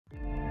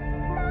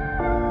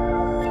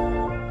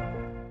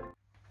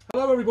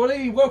Hello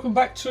everybody, welcome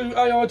back to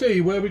ARD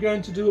where we're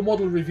going to do a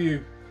model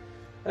review.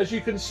 As you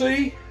can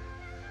see,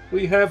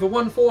 we have a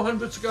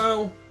 1/400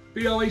 scale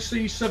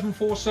BOAC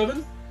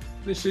 747.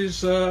 This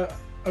is a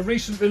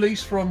recent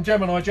release from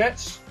Gemini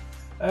Jets,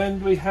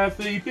 and we have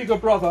the bigger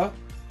brother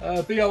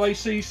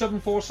BOAC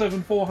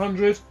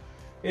 747-400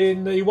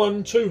 in the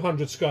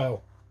 1/200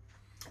 scale.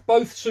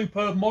 Both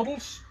superb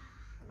models,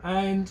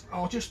 and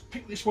I'll just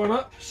pick this one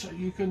up so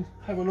you can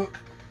have a look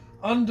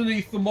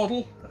underneath the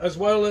model as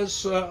well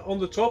as on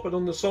the top and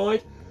on the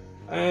side.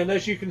 And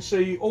as you can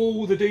see,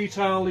 all the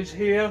detail is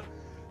here,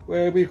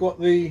 where we've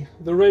got the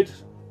red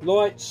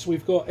lights,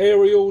 we've got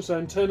aerials,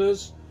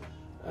 antennas,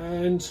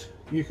 and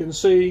you can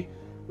see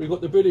we've got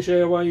the British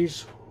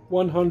Airways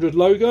 100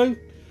 logo.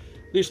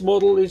 This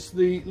model is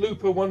the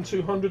Looper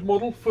 1/200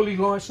 model, fully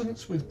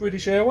licensed with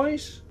British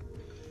Airways,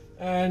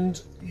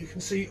 and you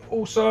can see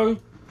also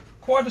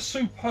quite a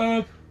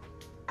superb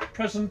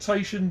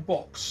presentation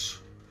box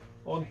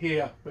on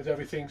here with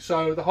everything.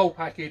 So the whole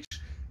package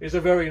is a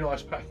very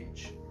nice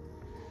package.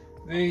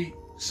 The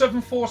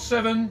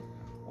 747,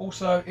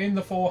 also in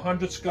the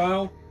 400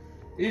 scale,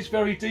 is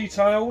very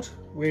detailed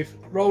with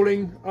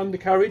rolling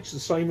undercarriage, the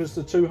same as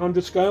the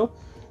 200 scale.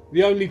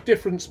 The only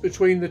difference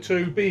between the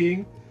two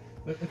being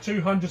that the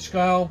 200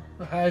 scale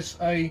has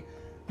a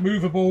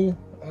movable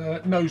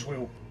nose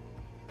wheel.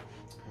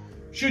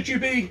 Should you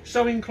be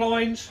so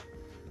inclined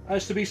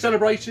as to be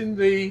celebrating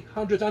the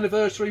 100th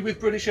anniversary with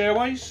British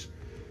Airways,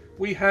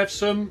 we have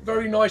some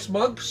very nice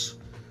mugs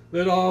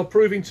that are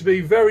proving to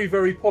be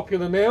very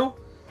popular now.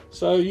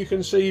 So you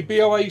can see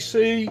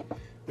BOAC,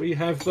 we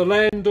have the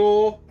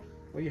Landor,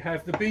 we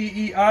have the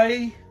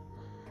BEA,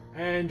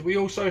 and we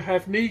also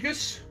have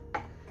Negus.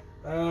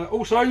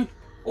 Also,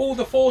 all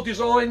the 4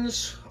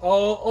 designs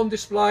are on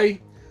display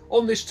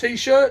on this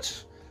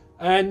t-shirt,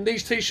 and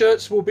these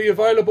t-shirts will be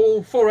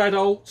available for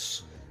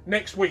adults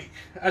next week,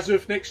 as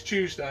of next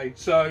Tuesday.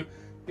 So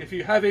if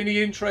you have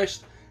any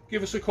interest,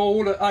 give us a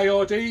call at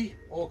ARD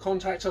or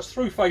contact us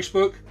through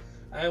Facebook,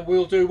 and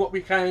we'll do what we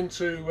can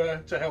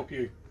to help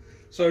you.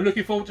 So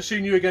looking forward to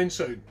seeing you again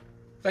soon.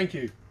 Thank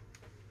you.